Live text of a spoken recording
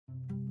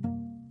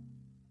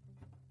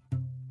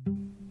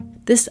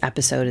This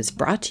episode is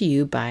brought to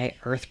you by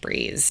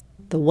EarthBreeze,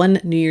 the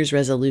one New Year's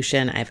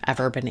resolution I've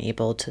ever been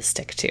able to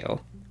stick to.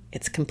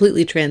 It's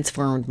completely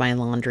transformed my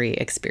laundry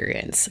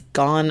experience.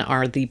 Gone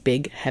are the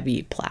big,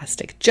 heavy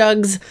plastic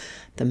jugs,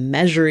 the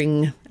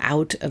measuring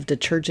out of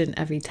detergent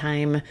every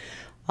time.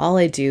 All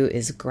I do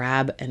is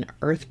grab an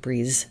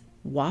EarthBreeze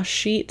wash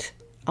sheet.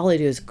 All I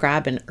do is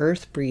grab an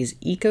EarthBreeze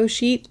Eco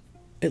Sheet.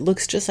 It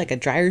looks just like a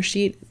dryer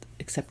sheet,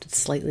 except it's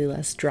slightly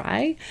less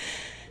dry.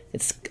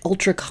 It's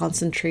ultra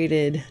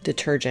concentrated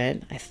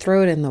detergent. I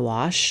throw it in the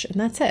wash and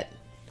that's it.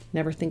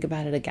 Never think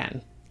about it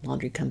again.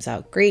 Laundry comes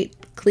out great,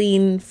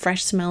 clean,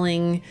 fresh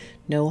smelling,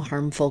 no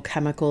harmful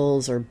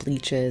chemicals or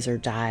bleaches or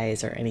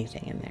dyes or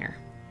anything in there.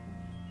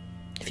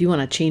 If you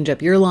want to change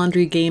up your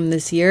laundry game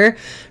this year,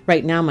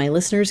 right now my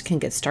listeners can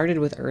get started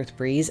with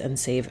EarthBreeze and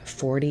save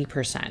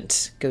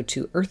 40%. Go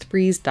to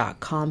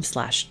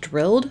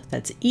earthbreeze.com/drilled.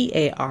 That's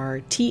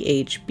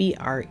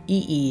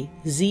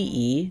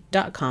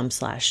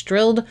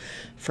EARTHBREEZE.com/drilled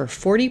for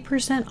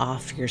 40%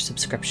 off your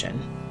subscription.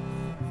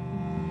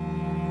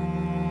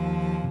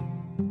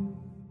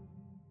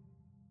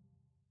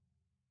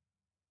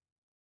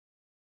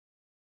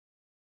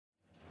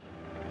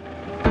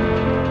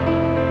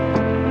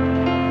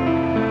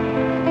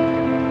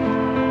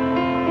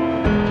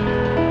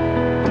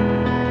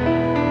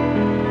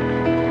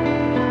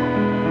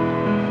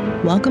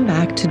 Welcome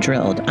back to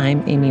Drilled.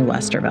 I'm Amy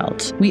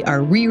Westervelt. We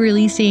are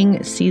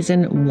re-releasing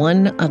season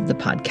 1 of the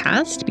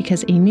podcast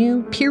because a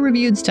new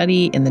peer-reviewed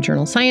study in the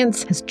journal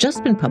Science has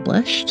just been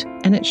published,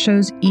 and it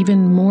shows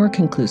even more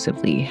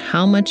conclusively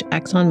how much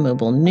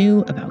ExxonMobil knew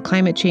about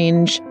climate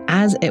change,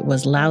 as it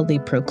was loudly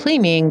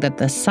proclaiming that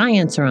the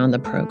science around the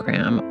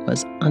program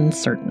was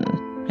uncertain.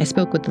 I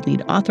spoke with the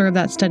lead author of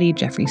that study,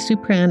 Jeffrey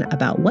Supran,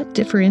 about what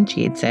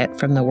differentiates it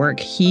from the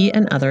work he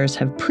and others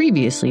have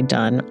previously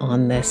done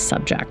on this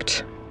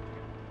subject.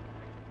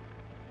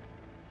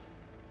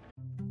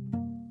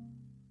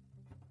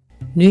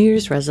 New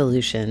Year's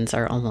resolutions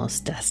are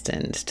almost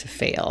destined to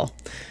fail.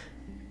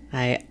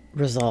 I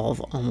resolve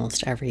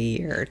almost every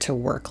year to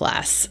work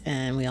less,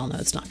 and we all know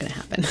it's not going to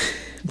happen.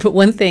 But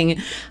one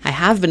thing I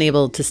have been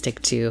able to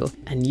stick to,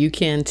 and you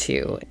can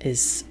too,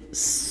 is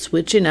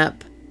switching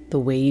up the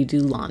way you do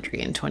laundry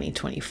in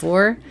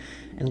 2024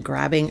 and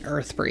grabbing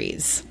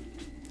EarthBreeze.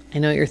 I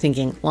know what you're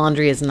thinking,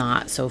 laundry is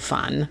not so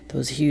fun.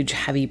 Those huge,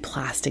 heavy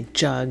plastic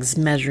jugs,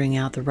 measuring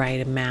out the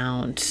right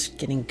amount,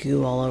 getting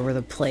goo all over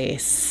the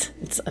place.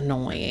 It's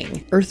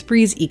annoying.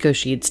 EarthBreeze Eco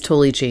Sheets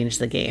totally changed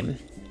the game.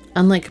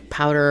 Unlike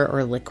powder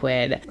or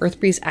liquid,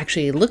 EarthBreeze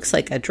actually looks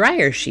like a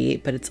dryer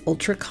sheet, but it's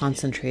ultra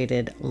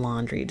concentrated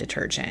laundry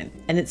detergent.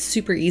 And it's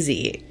super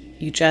easy.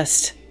 You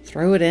just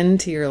throw it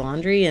into your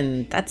laundry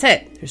and that's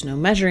it. There's no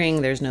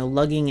measuring, there's no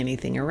lugging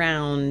anything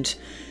around.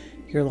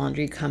 Your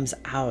laundry comes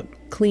out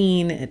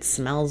clean. It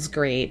smells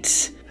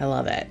great. I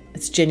love it.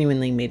 It's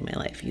genuinely made my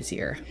life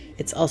easier.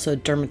 It's also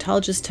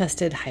dermatologist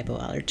tested,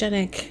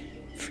 hypoallergenic,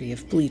 free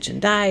of bleach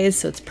and dyes,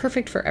 so it's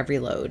perfect for every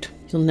load.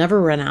 You'll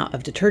never run out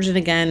of detergent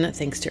again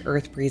thanks to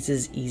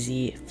EarthBreeze's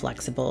easy,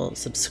 flexible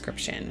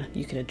subscription.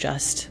 You can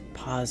adjust,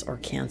 pause, or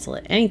cancel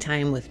at any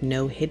time with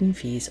no hidden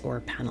fees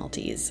or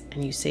penalties,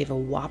 and you save a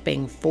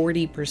whopping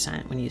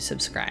 40% when you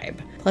subscribe.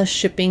 Plus,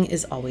 shipping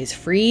is always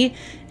free,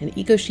 and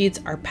Eco Sheets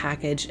are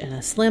packaged in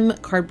a slim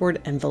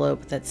cardboard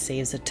envelope that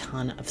saves a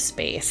ton of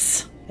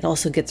space. It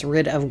also gets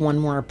rid of one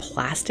more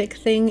plastic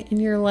thing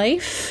in your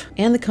life,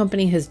 and the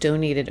company has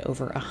donated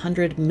over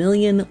 100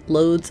 million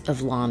loads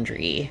of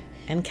laundry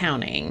and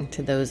counting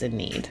to those in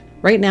need.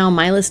 Right now,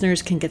 my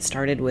listeners can get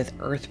started with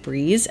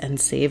EarthBreeze and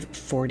save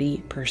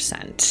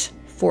 40%.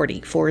 40.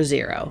 Go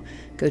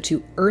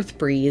to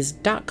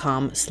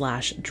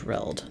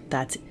earthbreeze.com/drilled.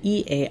 That's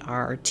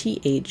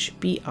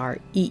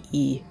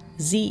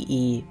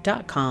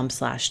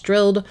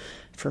EARTHBREEZE.com/drilled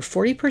for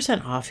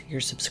 40% off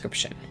your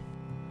subscription.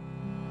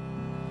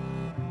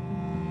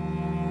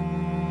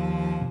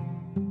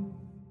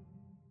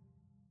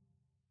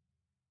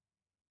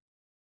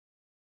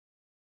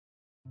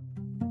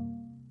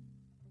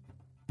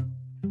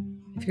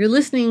 If you're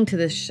listening to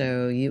this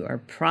show, you are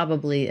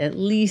probably at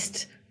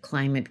least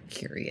climate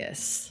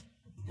curious.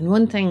 And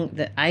one thing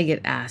that I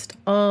get asked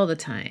all the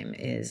time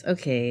is,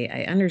 okay,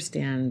 I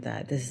understand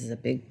that this is a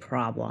big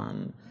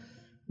problem.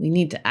 We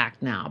need to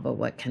act now, but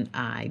what can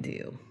I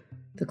do?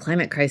 The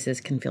climate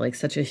crisis can feel like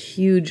such a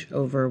huge,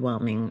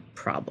 overwhelming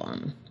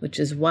problem, which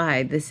is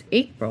why this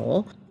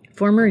April,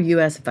 former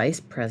U.S. Vice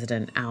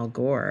President Al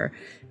Gore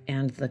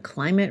and The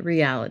Climate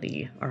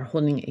Reality are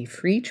holding a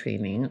free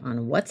training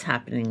on what's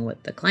happening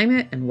with the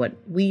climate and what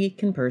we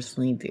can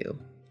personally do.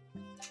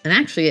 And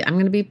actually, I'm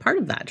going to be part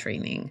of that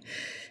training.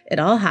 It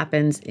all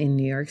happens in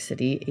New York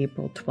City,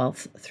 April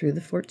 12th through the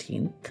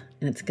 14th,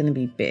 and it's going to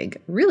be big,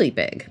 really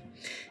big.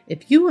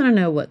 If you want to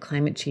know what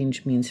climate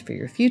change means for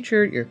your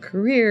future, your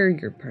career,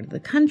 your part of the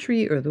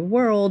country, or the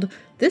world,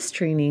 this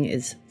training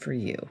is for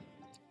you.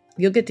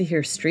 You'll get to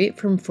hear straight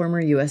from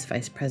former U.S.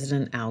 Vice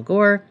President Al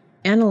Gore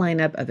and a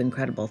lineup of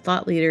incredible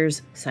thought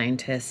leaders,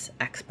 scientists,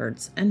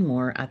 experts, and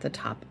more at the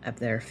top of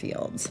their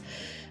fields.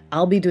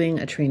 I'll be doing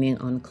a training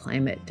on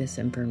climate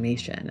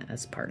disinformation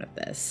as part of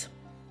this.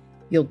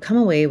 You'll come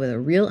away with a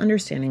real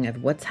understanding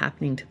of what's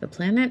happening to the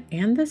planet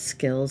and the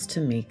skills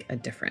to make a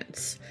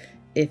difference.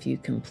 If you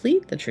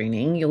complete the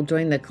training, you'll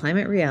join the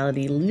Climate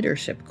Reality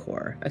Leadership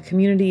Corps, a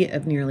community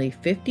of nearly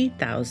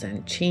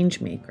 50,000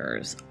 change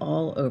makers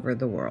all over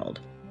the world.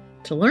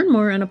 To learn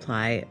more and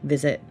apply,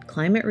 visit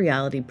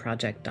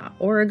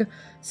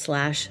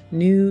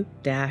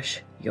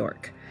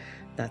climaterealityproject.org/new-york.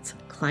 That's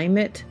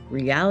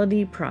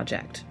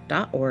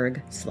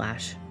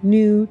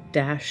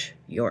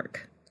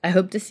climaterealityproject.org/new-york. I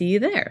hope to see you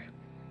there.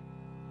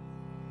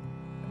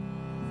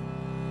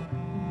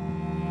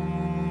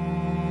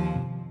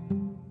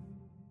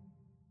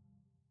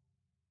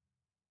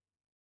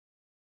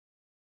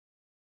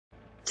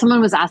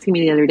 Someone was asking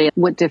me the other day,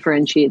 what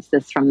differentiates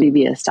this from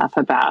previous stuff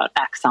about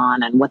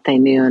Exxon and what they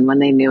knew and when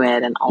they knew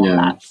it and all of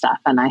that stuff.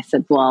 And I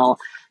said, well,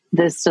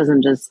 this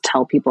doesn't just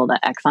tell people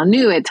that Exxon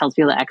knew, it tells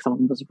people that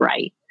Exxon was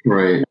right.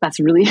 Right.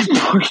 That's really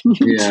important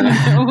to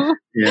know.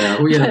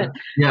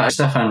 Yeah.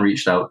 Stefan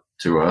reached out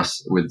to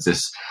us with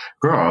this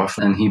graph,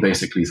 and he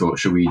basically thought,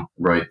 should we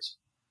write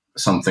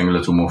something a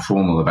little more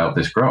formal about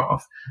this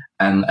graph?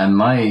 And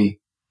my,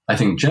 I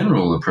think,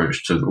 general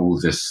approach to all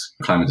this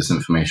climate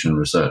disinformation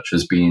research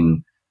has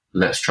been,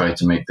 let's try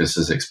to make this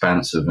as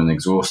expansive and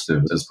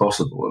exhaustive as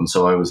possible. And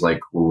so I was like,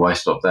 well, why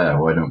stop there?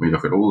 Why don't we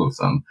look at all of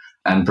them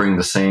and bring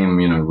the same,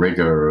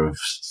 rigor of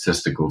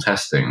statistical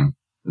testing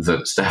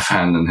that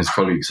Stefan and his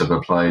colleagues have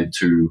applied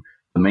to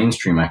the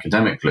mainstream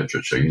academic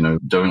literature?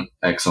 Don't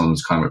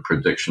Exxon's climate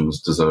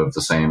predictions deserve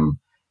the same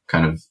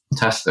kind of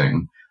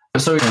testing?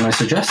 So when I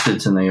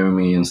suggested to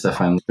Naomi and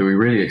Stefan that we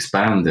really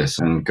expand this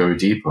and go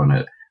deep on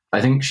it, I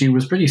think she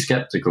was pretty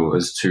skeptical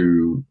as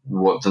to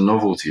what the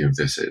novelty of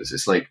this is.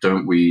 It's like,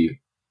 don't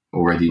we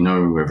already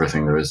know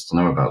everything there is to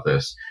know about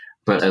this?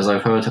 But as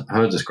I've heard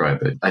her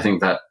describe it, I think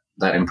that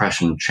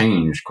impression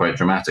changed quite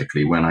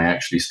dramatically when I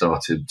actually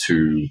started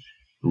to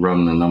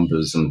run the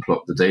numbers and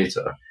plot the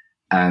data.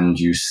 And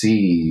you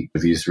see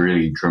these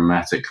really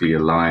dramatically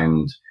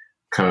aligned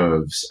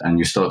curves, and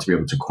you start to be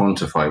able to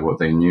quantify what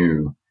they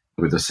knew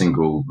with a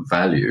single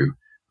value.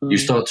 You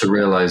start to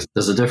realize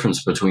there's a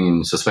difference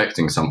between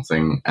suspecting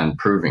something and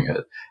proving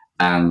it.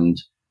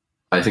 And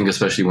I think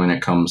especially when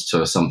it comes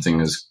to something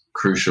as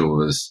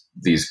crucial as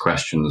these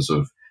questions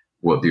of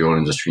what the oil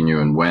industry knew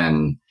and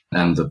when,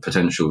 and the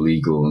potential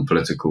legal and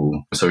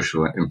political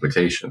social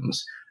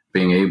implications,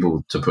 being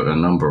able to put a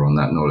number on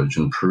that knowledge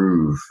and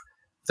prove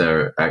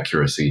their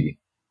accuracy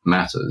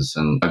matters.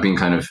 And I've been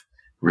kind of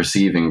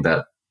receiving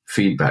that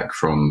feedback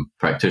from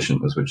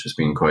practitioners, which has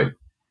been quite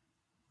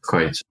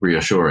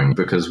reassuring,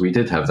 because we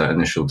did have that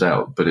initial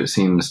doubt, but it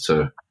seems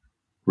to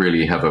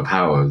really have a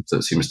power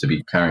that seems to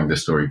be carrying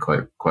this story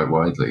quite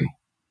widely.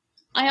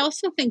 I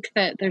also think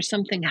that there's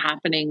something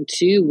happening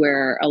too,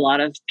 where a lot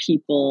of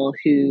people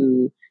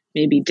who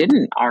maybe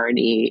didn't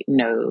already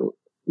know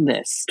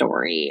this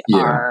story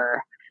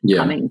are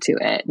coming to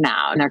it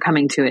now, and they're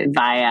coming to it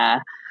via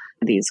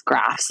these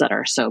graphs that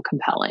are so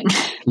compelling.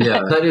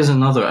 Yeah, that is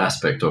another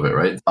aspect of it,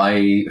 right?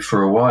 I,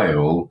 for a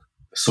while,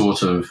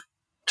 sort of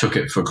took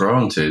it for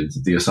granted,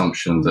 the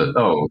assumption that,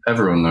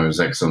 everyone knows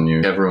Exxon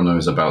knew, everyone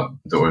knows about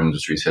the oil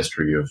industry's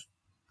history of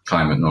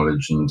climate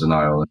knowledge and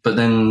denial. But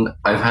then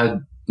I've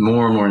had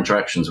more and more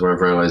interactions where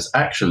I've realized,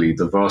 actually,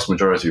 the vast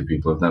majority of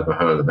people have never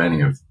heard of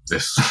any of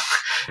this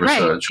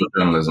research or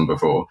journalism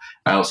before,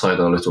 outside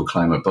our little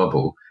climate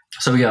bubble.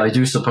 So I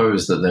do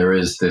suppose that there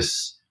is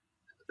this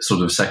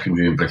sort of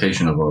secondary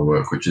implication of our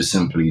work, which is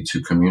simply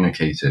to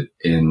communicate it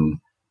in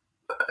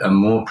a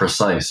more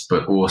precise,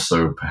 but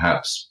also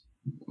perhaps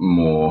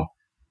more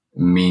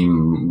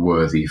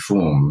meme-worthy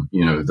form,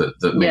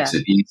 that makes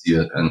it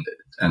easier and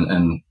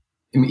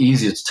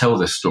easier to tell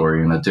this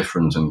story in a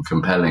different and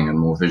compelling and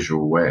more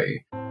visual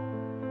way.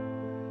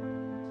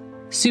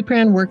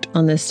 Supran worked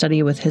on this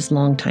study with his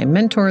longtime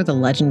mentor, the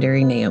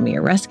legendary Naomi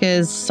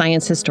Oreskes,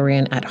 science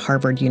historian at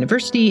Harvard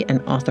University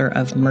and author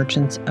of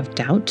Merchants of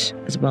Doubt,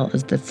 as well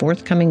as the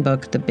forthcoming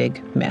book, The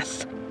Big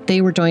Myth. They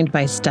were joined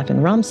by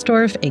Stefan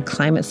Rahmstorf, a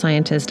climate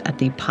scientist at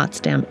the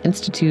Potsdam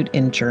Institute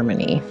in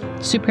Germany.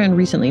 Supran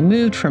recently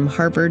moved from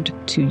Harvard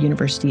to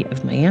University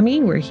of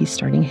Miami, where he's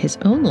starting his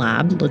own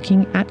lab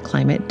looking at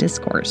climate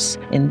discourse.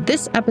 In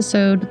this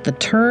episode, The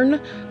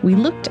Turn, we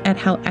looked at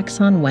how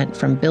Exxon went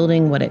from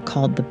building what it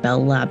called the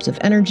Bell Labs of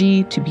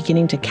Energy to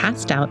beginning to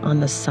cast doubt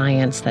on the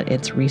science that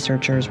its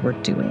researchers were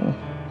doing.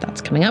 That's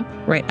coming up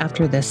right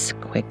after this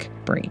quick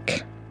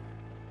break.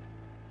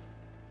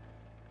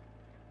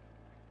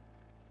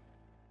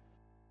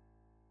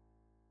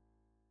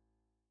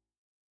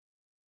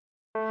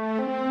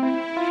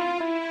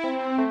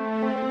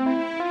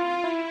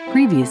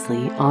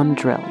 Previously on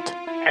Drilled.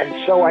 And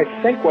so I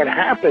think what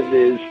happened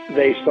is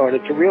they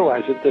started to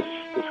realize that this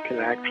can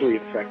actually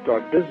affect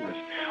our business.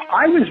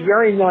 I was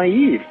very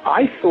naive.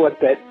 I thought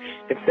that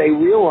if they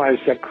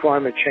realized that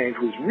climate change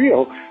was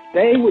real,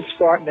 they would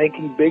start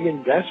making big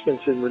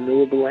investments in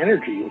renewable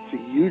energy. It's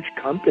a huge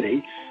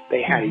company.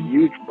 They had a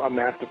huge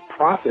amount of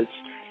profits.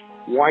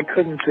 Why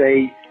couldn't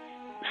they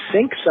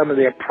sink some of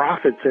their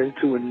profits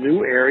into a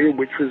new area,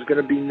 which was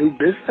going to be new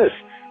business.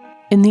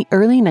 In the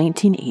early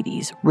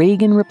 1980s,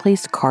 Reagan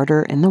replaced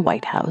Carter in the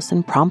White House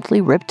and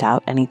promptly ripped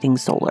out anything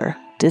solar,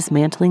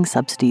 dismantling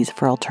subsidies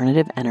for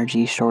alternative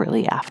energy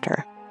shortly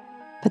after.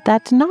 But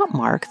that did not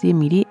mark the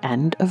immediate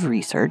end of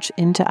research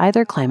into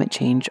either climate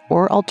change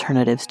or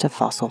alternatives to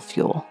fossil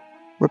fuel.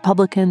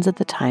 Republicans at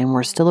the time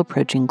were still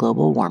approaching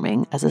global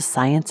warming as a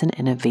science and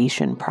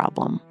innovation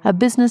problem, a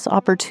business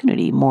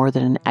opportunity more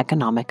than an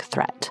economic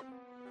threat.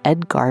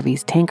 Ed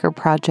Garvey's tanker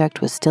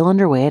project was still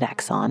underway at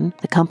Exxon,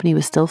 the company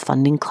was still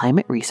funding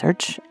climate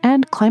research,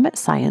 and climate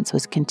science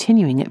was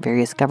continuing at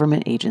various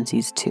government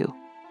agencies too.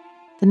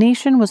 The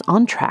nation was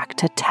on track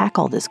to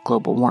tackle this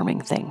global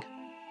warming thing.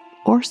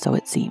 Or so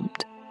it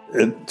seemed.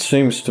 It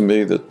seems to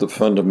me that the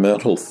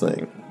fundamental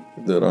thing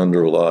that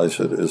underlies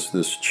it is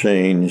this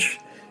change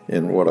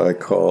in what I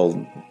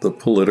call the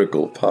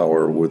political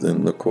power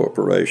within the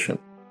corporation.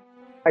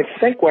 I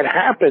think what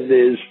happened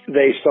is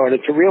they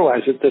started to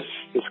realize that this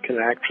can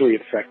actually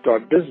affect our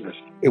business.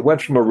 It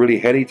went from a really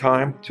heady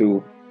time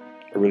to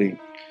a really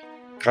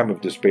kind of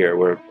despair,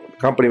 where the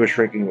company was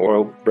shrinking,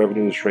 oil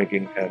revenue was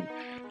shrinking, and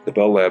the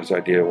Bell Labs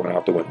idea went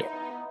out the window.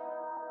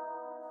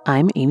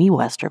 I'm Amy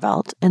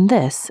Westervelt, and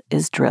this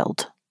is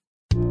Drilled.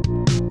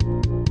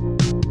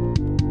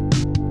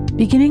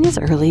 Beginning as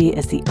early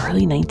as the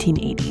early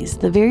 1980s,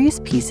 the various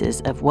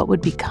pieces of what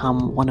would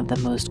become one of the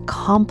most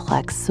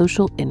complex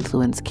social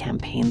influence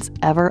campaigns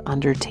ever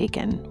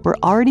undertaken were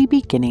already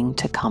beginning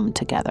to come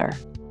together.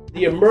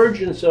 The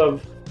emergence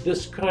of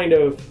this kind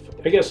of,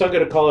 I guess I'm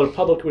going to call it a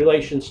public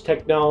relations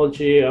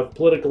technology of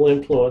political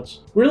influence,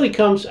 really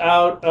comes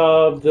out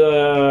of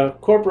the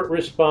corporate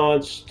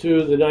response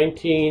to the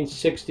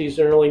 1960s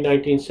and early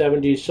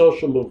 1970s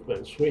social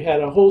movements. We had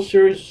a whole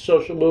series of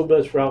social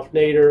movements, Ralph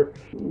Nader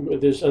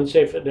with his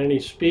Unsafe at Any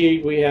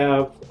Speed. We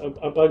have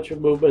a bunch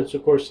of movements,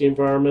 of course, the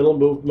environmental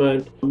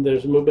movement.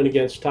 There's a movement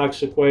against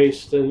toxic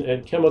waste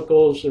and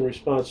chemicals in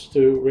response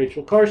to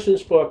Rachel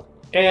Carson's book.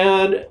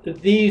 And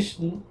these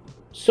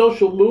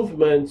social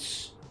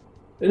movements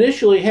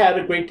initially had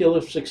a great deal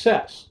of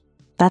success.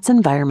 That's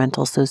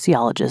environmental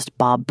sociologist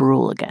Bob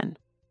Bruhl again.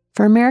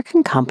 For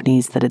American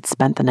companies that had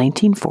spent the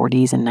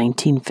 1940s and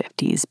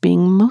 1950s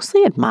being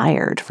mostly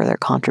admired for their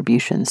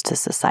contributions to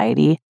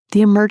society,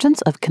 the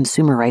emergence of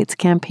consumer rights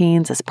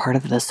campaigns as part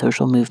of the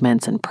social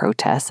movements and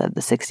protests of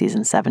the 60s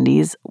and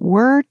 70s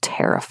were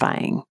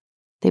terrifying.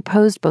 They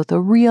posed both a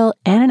real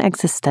and an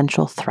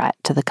existential threat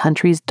to the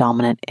country's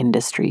dominant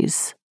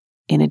industries.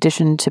 In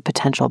addition to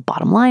potential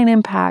bottom-line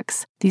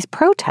impacts, these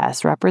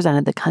protests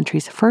represented the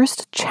country's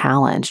first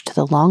challenge to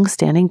the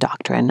long-standing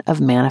doctrine of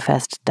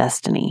manifest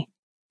destiny,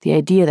 the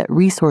idea that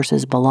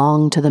resources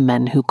belong to the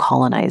men who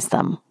colonize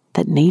them,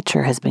 that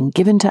nature has been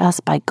given to us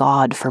by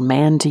God for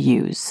man to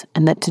use,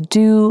 and that to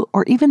do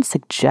or even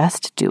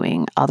suggest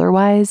doing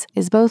otherwise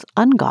is both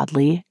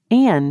ungodly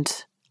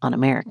and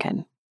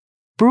un-American.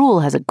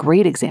 Bruhl has a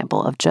great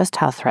example of just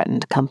how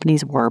threatened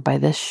companies were by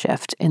this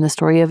shift in the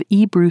story of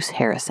E. Bruce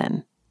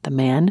Harrison, the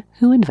man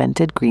who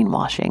invented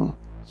greenwashing.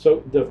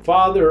 So the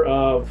father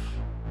of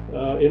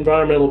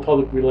environmental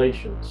public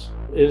relations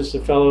is a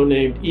fellow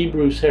named E.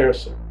 Bruce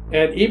Harrison.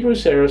 And E.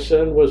 Bruce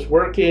Harrison was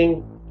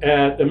working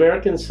at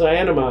American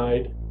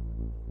Cyanamide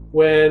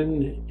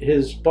when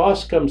his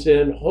boss comes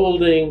in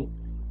holding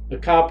a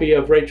copy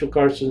of Rachel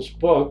Carson's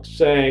book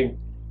saying,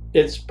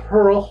 it's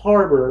Pearl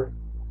Harbor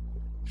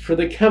for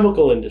the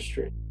chemical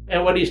industry.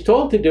 And what he's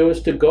told to do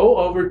is to go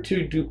over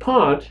to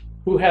DuPont,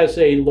 who has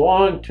a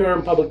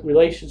long-term public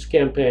relations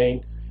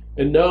campaign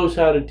and knows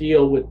how to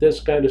deal with this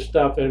kind of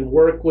stuff, and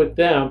work with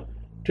them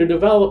to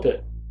develop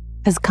it.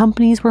 As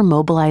companies were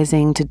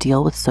mobilizing to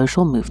deal with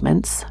social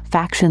movements,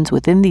 factions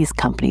within these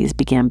companies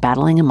began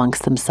battling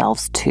amongst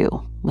themselves too,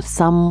 with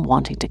some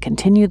wanting to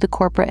continue the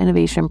corporate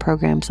innovation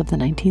programs of the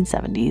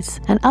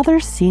 1970s, and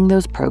others seeing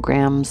those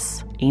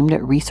programs, aimed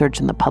at research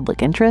in the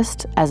public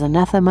interest, as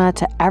anathema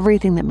to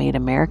everything that made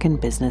American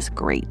business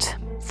great.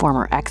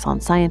 Former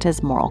Exxon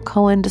scientist Morrell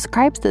Cohen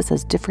describes this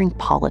as differing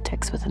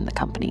politics within the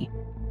company.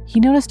 He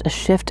noticed a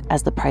shift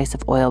as the price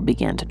of oil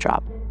began to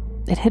drop.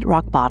 It hit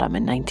rock bottom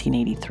in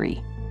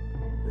 1983.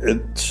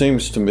 It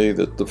seems to me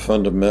that the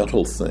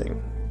fundamental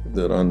thing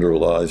that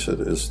underlies it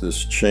is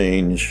this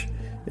change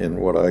in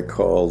what I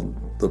call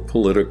the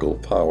political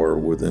power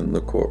within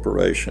the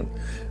corporation.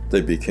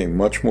 They became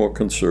much more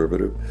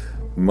conservative,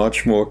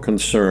 much more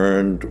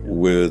concerned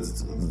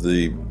with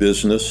the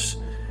business,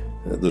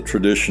 the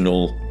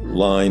traditional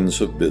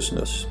lines of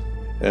business,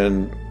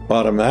 and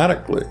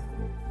automatically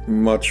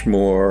much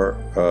more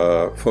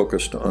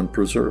focused on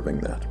preserving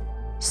that.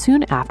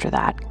 Soon after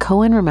that,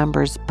 Cohen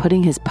remembers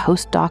putting his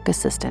postdoc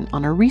assistant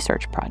on a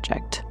research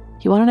project.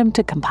 He wanted him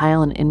to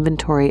compile an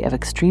inventory of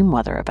extreme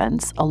weather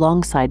events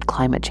alongside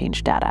climate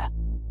change data.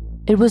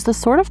 It was the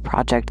sort of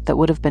project that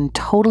would have been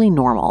totally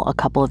normal a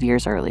couple of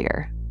years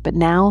earlier, but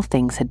now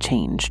things had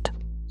changed.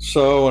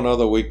 So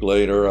another week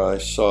later, I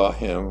saw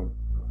him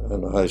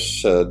and I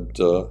said,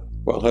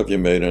 well, have you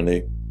made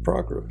any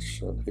progress?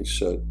 And he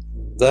said,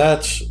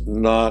 that's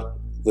not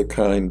the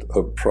kind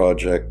of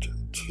project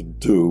to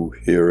do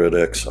here at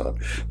Exxon.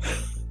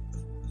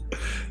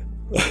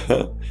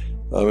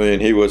 I mean,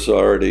 he was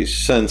already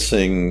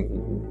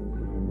sensing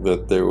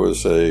that there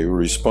was a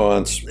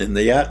response in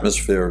the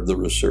atmosphere of the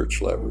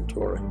research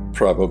laboratory,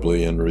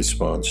 probably in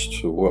response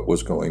to what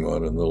was going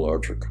on in the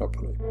larger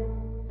company.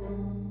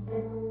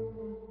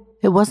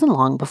 It wasn't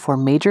long before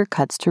major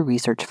cuts to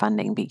research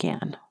funding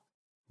began.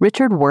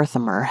 Richard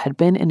Wertheimer had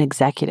been an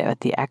executive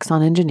at the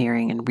Exxon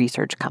Engineering and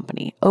Research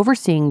Company,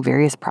 overseeing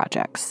various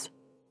projects.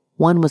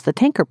 One was the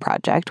Tanker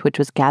Project, which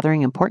was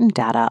gathering important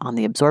data on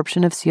the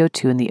absorption of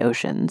CO2 in the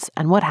oceans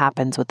and what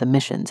happens with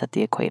emissions at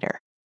the equator.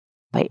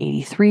 By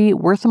 '83,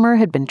 Wertheimer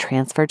had been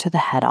transferred to the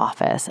head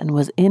office and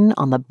was in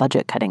on the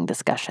budget-cutting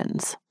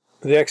discussions.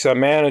 The Exxon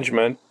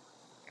management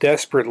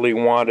desperately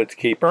wanted to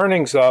keep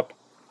earnings up,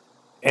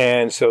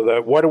 and so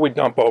that what do we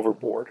dump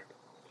overboard?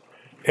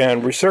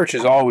 And research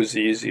is always the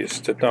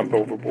easiest to dump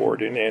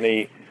overboard in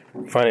any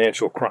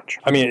financial crunch.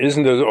 I mean, it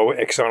isn't as though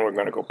Exxon were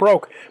going to go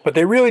broke, but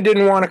they really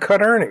didn't want to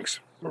cut earnings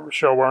or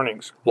show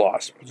earnings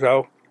loss.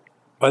 So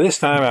by this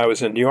time I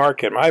was in New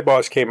York, and my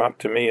boss came up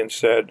to me and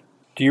said,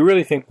 "Do you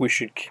really think we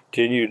should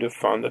continue to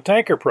fund the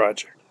Tanker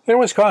Project?" And it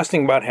was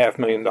costing about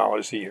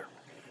 $500,000 a year.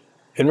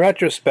 In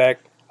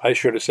retrospect, I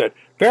should have said,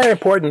 "Very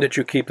important that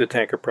you keep the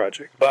Tanker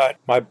Project." But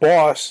my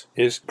boss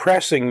is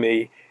pressing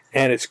me,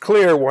 and it's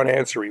clear what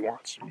answer he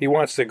wants. He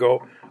wants to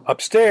go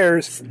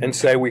upstairs and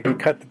say we can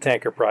cut the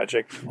Tanker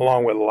Project,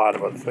 along with a lot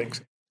of other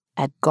things.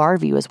 Ed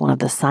Garvey was one of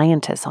the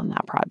scientists on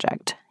that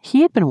project.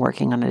 He had been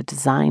working on a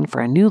design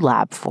for a new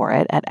lab for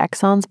it at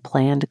Exxon's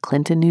planned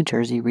Clinton, New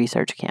Jersey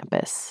research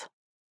campus.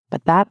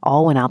 But that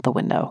all went out the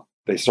window.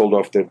 They sold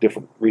off their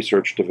different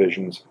research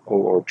divisions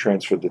or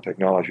transferred the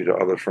technology to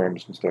other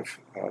firms and stuff.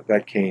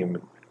 That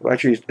came. Well,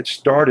 actually, it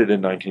started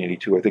in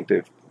 1982. I think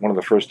one of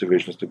the first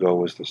divisions to go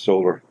was the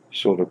solar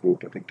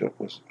group. I think that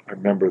was. I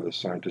remember the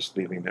scientists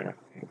leaving there,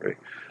 being very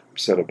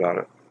upset about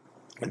it,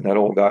 and that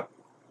all got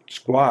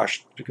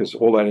squashed because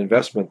all that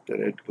investment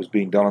that was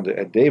being done under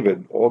Ed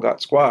David all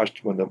got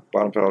squashed when the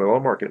bottom fell out of the oil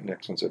market. And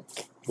Exxon said,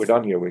 "We're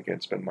done here. We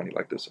can't spend money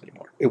like this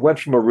anymore." It went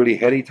from a really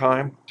heady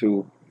time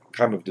to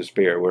kind of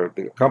despair, where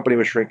the company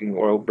was shrinking,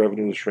 oil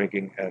revenue was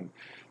shrinking, and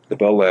the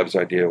Bell Labs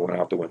idea went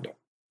out the window.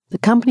 The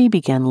company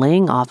began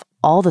laying off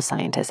all the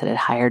scientists it had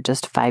hired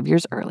just 5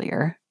 years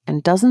earlier,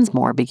 and dozens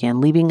more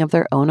began leaving of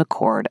their own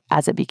accord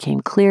as it became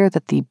clear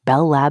that the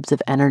Bell Labs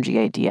of Energy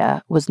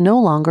idea was no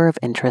longer of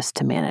interest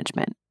to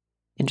management.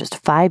 In just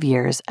 5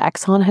 years,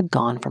 Exxon had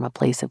gone from a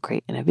place of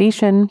great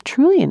innovation,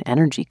 truly an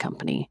energy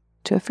company,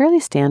 to a fairly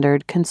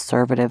standard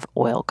conservative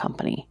oil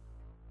company.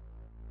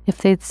 If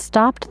they'd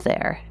stopped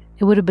there,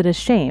 it would have been a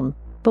shame,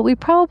 but we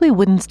probably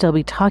wouldn't still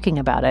be talking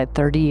about it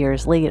 30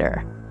 years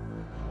later.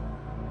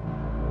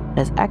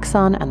 As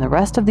Exxon and the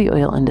rest of the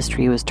oil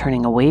industry was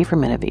turning away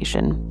from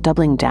innovation,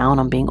 doubling down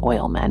on being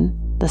oil men,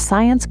 the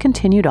science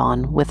continued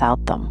on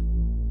without them.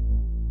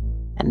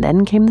 And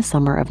then came the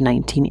summer of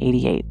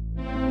 1988,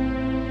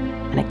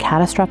 and a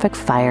catastrophic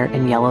fire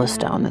in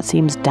Yellowstone that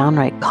seems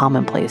downright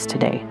commonplace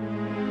today.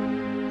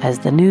 As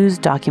the news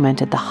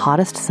documented the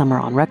hottest summer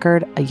on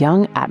record, a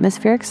young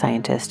atmospheric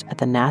scientist at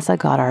the NASA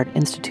Goddard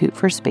Institute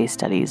for Space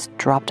Studies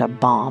dropped a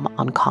bomb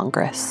on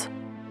Congress.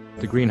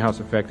 The greenhouse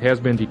effect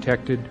has been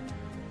detected,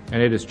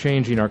 and it is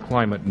changing our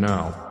climate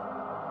now.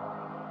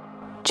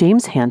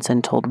 James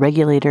Hansen told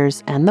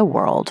regulators and the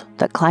world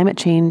that climate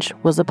change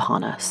was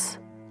upon us.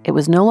 It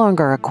was no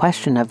longer a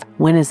question of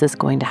when is this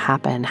going to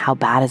happen, how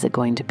bad is it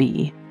going to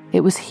be.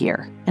 It was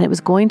here, and it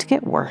was going to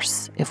get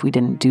worse if we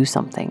didn't do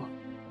something.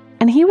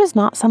 And he was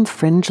not some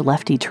fringe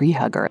lefty tree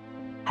hugger.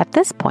 At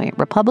this point,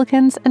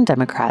 Republicans and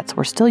Democrats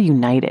were still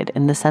united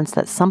in the sense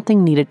that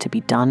something needed to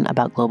be done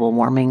about global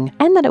warming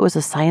and that it was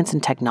a science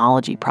and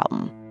technology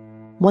problem,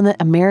 one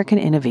that American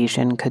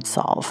innovation could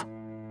solve.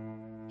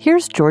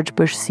 Here's George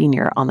Bush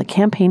Sr. on the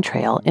campaign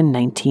trail in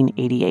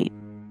 1988.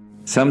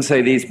 Some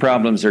say these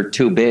problems are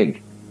too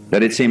big,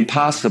 that it's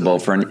impossible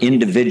for an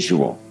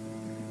individual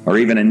or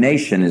even a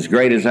nation as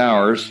great as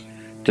ours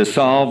to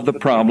solve the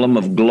problem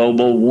of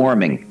global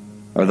warming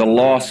or the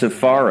loss of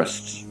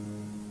forests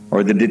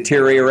or the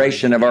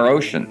deterioration of our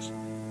oceans.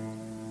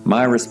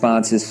 My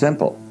response is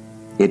simple.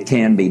 It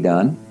can be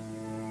done,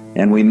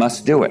 and we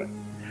must do it.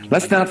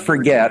 Let's not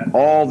forget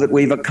all that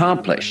we've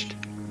accomplished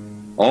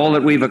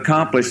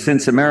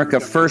since America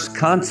first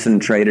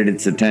concentrated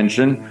its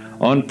attention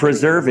on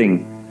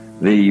preserving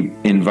the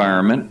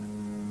environment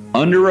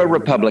under a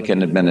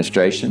Republican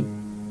administration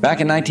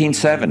back in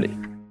 1970.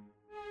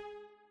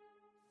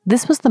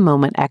 This was the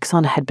moment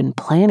Exxon had been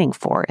planning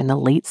for in the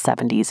late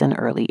 70s and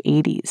early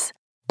 80s.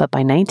 But by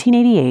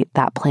 1988,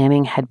 that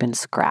planning had been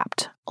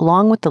scrapped,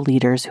 along with the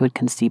leaders who had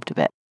conceived of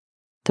it.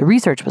 The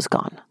research was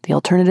gone. The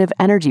alternative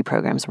energy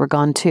programs were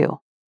gone too.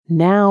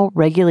 Now,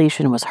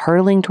 regulation was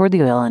hurtling toward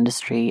the oil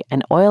industry,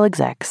 and oil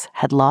execs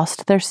had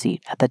lost their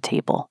seat at the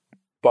table.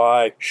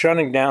 By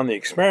shutting down the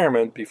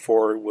experiment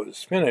before it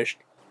was finished,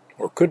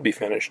 or could be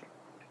finished,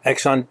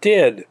 Exxon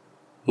did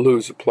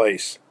lose a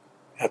place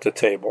at the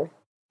table.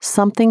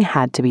 Something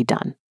had to be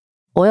done.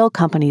 Oil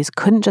companies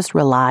couldn't just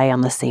rely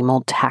on the same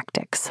old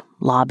tactics.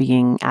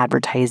 lobbying,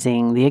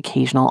 advertising, the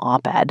occasional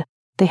op-ed.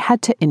 They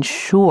had to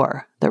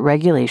ensure that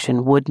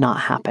regulation would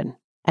not happen.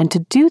 And to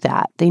do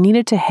that, they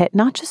needed to hit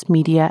not just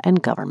media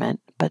and government,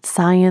 but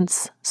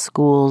science,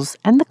 schools,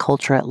 and the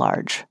culture at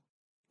large.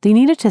 They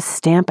needed to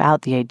stamp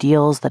out the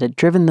ideals that had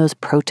driven those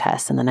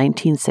protests in the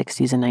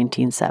 1960s and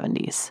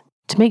 1970s,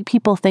 to make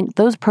people think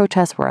those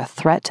protests were a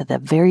threat to the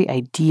very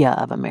idea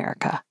of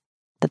America,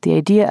 that the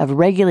idea of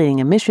regulating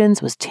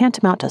emissions was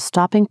tantamount to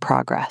stopping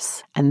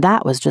progress, and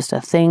that was just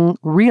a thing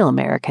real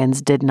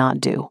Americans did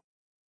not do.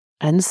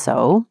 And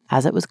so,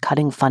 as it was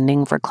cutting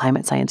funding for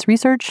climate science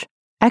research,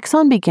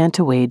 Exxon began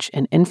to wage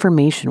an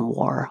information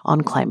war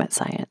on climate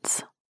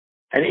science.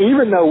 And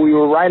even though we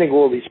were writing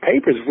all these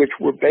papers, which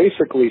were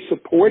basically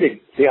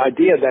supporting the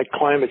idea that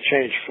climate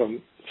change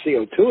from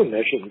CO2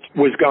 emissions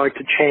was going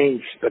to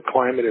change the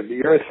climate of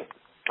the Earth,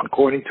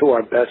 according to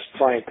our best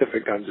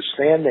scientific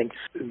understanding,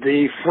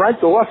 the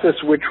front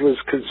office, which was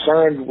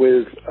concerned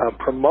with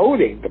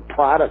promoting the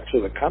products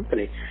of the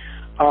company,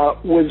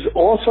 was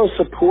also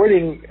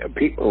supporting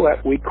people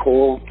that we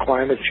call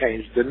climate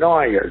change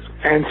deniers.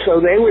 And so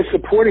they were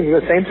supporting,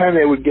 at the same time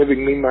they were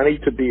giving me money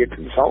to be a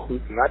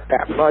consultant, not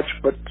that much,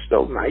 but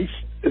still nice.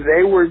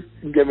 They were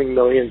giving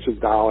millions of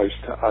dollars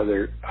to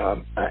other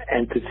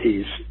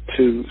entities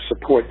to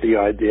support the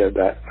idea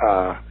that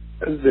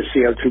the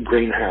CO2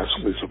 greenhouse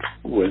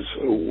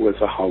was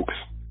a hoax.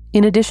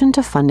 In addition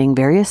to funding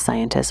various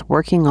scientists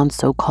working on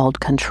so-called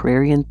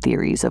contrarian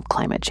theories of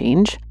climate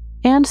change,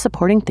 and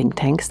supporting think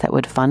tanks that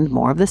would fund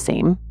more of the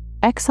same,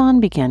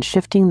 Exxon began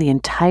shifting the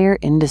entire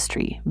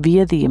industry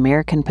via the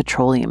American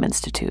Petroleum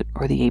Institute,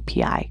 or the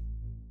API.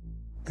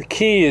 The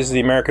key is the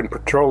American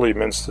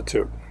Petroleum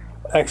Institute.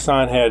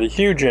 Exxon had a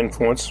huge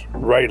influence,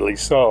 rightly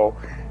so,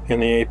 in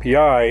the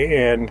API,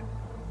 and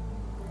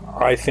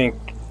I think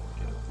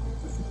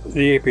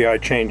the API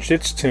changed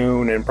its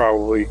tune, and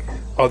probably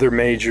other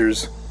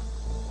majors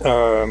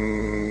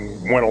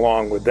went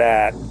along with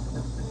that.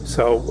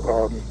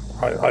 So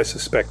I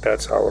suspect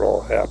that's how it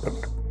all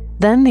happened.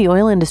 Then the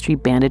oil industry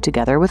banded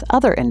together with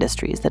other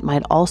industries that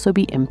might also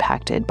be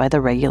impacted by the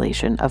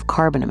regulation of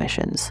carbon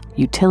emissions.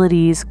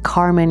 Utilities,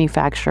 car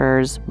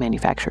manufacturers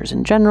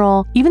in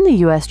general, even the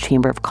U.S.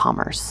 Chamber of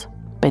Commerce.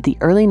 By the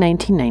early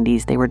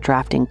 1990s, they were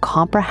drafting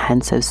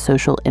comprehensive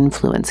social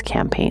influence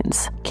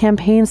campaigns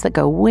that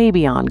go way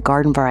beyond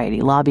garden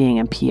variety lobbying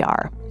and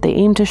PR. They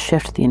aim to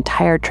shift the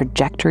entire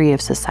trajectory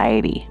of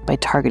society by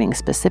targeting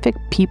specific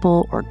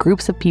people or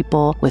groups of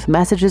people with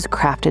messages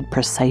crafted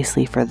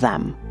precisely for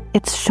them.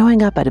 It's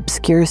showing up at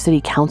obscure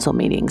city council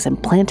meetings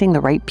and planting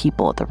the right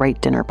people at the right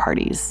dinner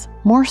parties.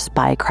 More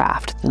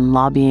spycraft than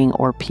lobbying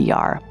or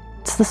PR.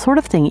 It's the sort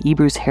of thing E.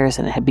 Bruce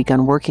Harrison had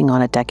begun working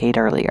on a decade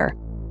earlier.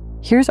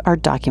 Here's our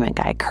document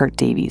guy, Kurt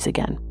Davies,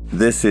 again.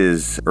 This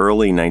is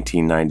early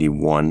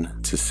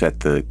 1991. To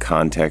set the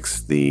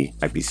context, the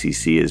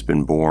IPCC has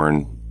been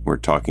born. We're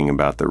talking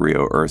about the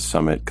Rio Earth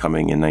Summit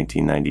coming in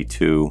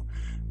 1992.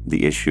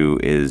 The issue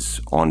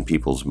is on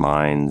people's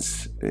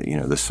minds,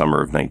 the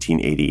summer of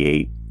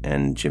 1988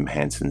 and Jim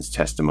Hanson's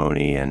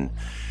testimony and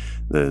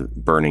the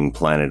burning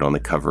planet on the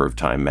cover of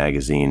Time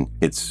magazine.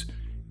 It's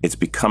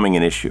becoming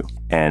an issue.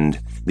 And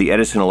the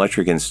Edison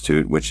Electric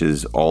Institute, which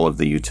is all of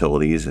the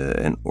utilities,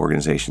 an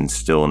organization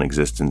still in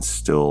existence,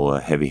 still a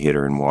heavy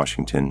hitter in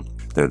Washington.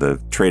 They're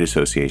the trade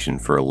association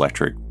for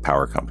electric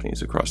power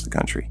companies across the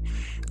country.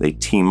 They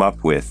team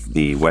up with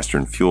the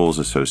Western Fuels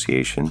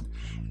Association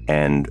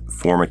and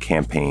form a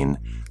campaign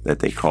that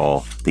they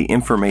call the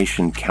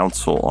Information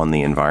Council on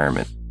the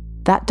Environment.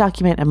 That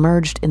document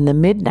emerged in the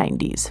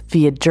mid-90s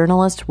via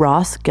journalist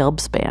Ross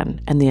Gelbspan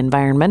and the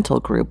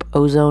environmental group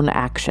Ozone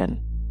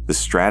Action. The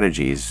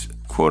strategies,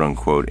 quote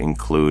unquote,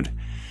 include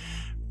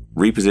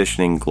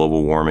repositioning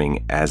global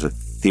warming as a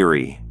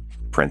theory,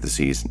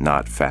 parentheses,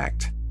 not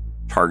fact,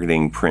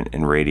 targeting print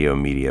and radio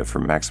media for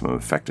maximum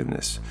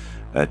effectiveness,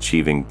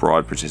 achieving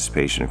broad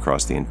participation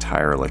across the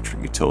entire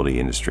electric utility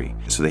industry.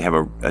 So they have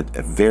a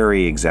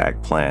very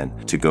exact plan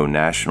to go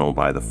national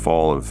by the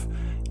fall of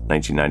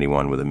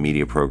 1991 with a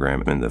media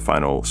program, and the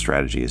final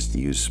strategy is to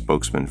use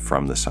spokesmen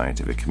from the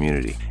scientific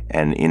community.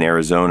 And in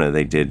Arizona,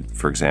 they did,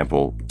 for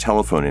example,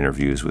 telephone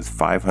interviews with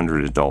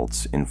 500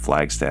 adults in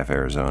Flagstaff,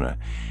 Arizona.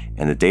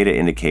 And the data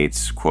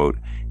indicates, quote,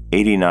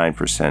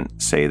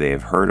 89% say they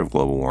have heard of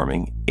global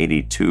warming,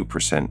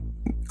 82%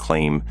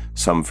 claim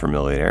some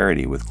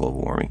familiarity with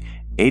global warming,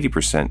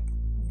 80%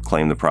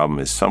 claim the problem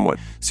is somewhat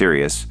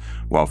serious,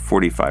 while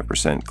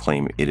 45%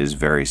 claim it is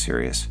very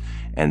serious,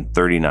 and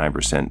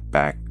 39%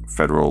 back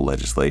federal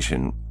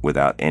legislation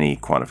without any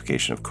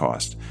quantification of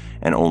cost.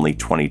 And only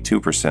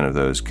 22% of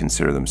those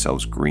consider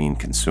themselves green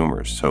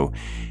consumers. So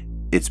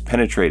it's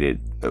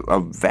penetrated. A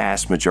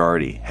vast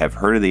majority have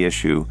heard of the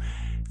issue,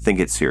 think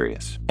it's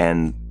serious.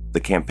 And the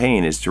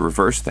campaign is to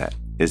reverse that,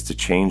 is to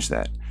change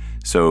that.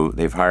 So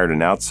they've hired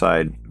an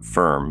outside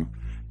firm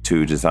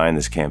to design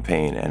this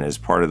campaign. And as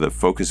part of the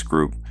focus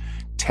group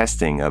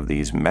testing of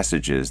these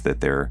messages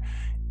that they're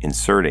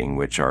inserting,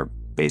 which are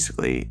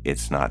basically,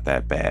 it's not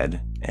that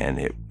bad, and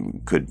it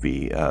could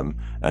be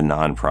a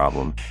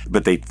non-problem.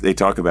 But they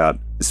talk about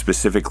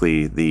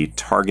specifically the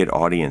target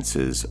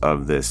audiences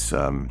of this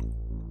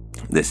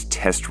this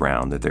test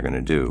round that they're going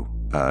to do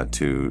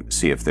to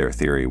see if their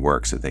theory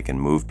works, that they can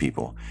move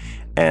people.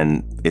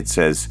 And it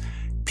says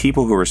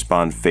people who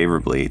respond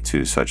favorably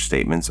to such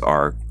statements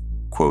are,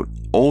 quote,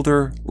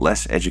 older,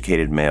 less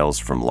educated males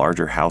from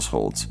larger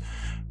households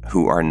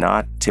who are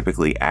not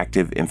typically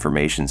active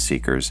information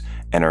seekers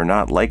and are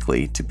not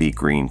likely to be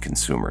green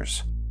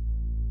consumers.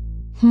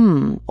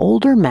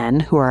 Older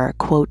men who are,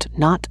 quote,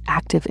 not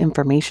active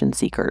information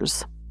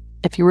seekers.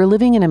 If you were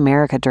living in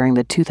America during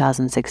the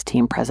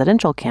 2016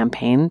 presidential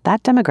campaign,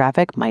 that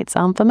demographic might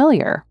sound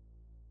familiar.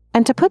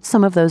 And to put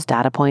some of those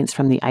data points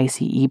from the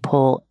ICE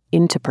poll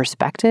into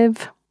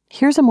perspective,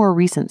 here's a more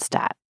recent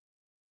stat.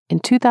 In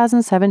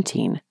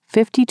 2017,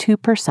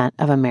 52%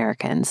 of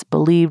Americans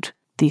believed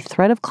the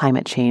threat of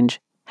climate change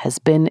has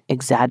been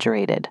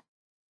exaggerated.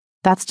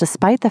 That's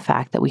despite the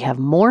fact that we have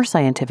more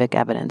scientific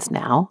evidence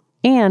now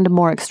and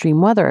more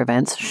extreme weather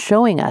events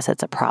showing us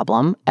it's a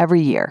problem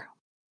every year.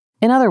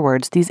 In other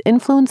words, these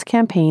influence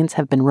campaigns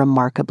have been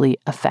remarkably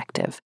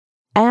effective,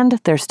 and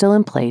they're still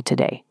in play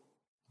today.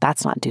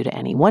 That's not due to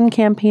any one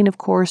campaign, of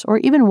course, or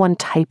even one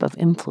type of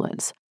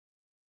influence.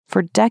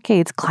 For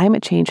decades,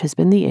 climate change has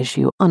been the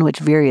issue on which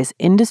various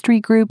industry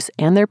groups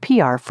and their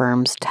PR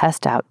firms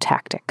test out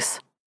tactics.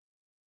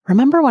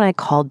 Remember when I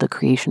called the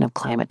creation of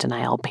climate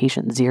denial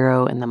patient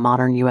zero in the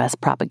modern U.S.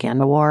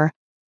 propaganda war?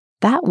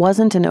 That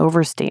wasn't an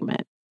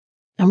overstatement.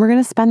 And we're going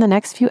to spend the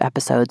next few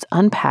episodes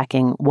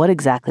unpacking what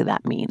exactly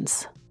that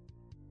means.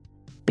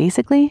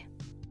 Basically,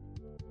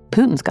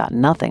 Putin's got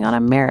nothing on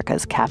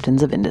America's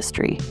captains of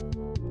industry.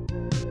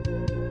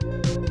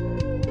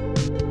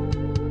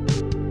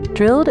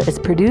 Drilled is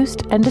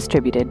produced and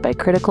distributed by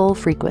Critical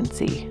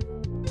Frequency.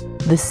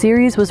 The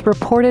series was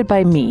reported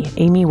by me,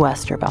 Amy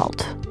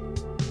Westervelt.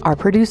 Our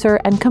producer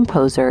and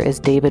composer is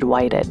David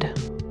Whited.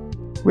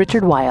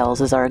 Richard Wiles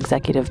is our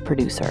executive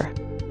producer.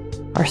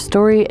 Our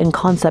story and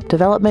concept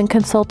development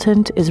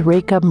consultant is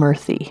Reka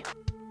Murthy.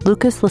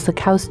 Lucas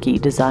Lisakowski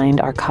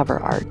designed our cover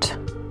art.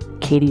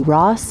 Katie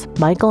Ross,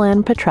 Michael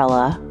Ann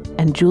Petrella,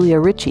 and Julia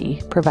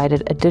Ritchie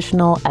provided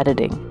additional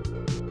editing.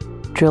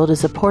 Drilled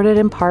is supported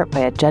in part by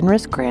a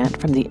generous grant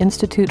from the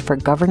Institute for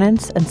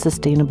Governance and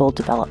Sustainable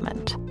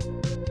Development.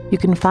 You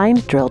can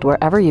find Drilled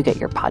wherever you get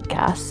your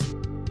podcasts.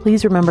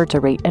 Please remember to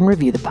rate and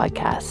review the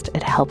podcast.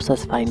 It helps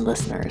us find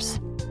listeners.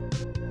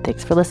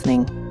 Thanks for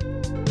listening.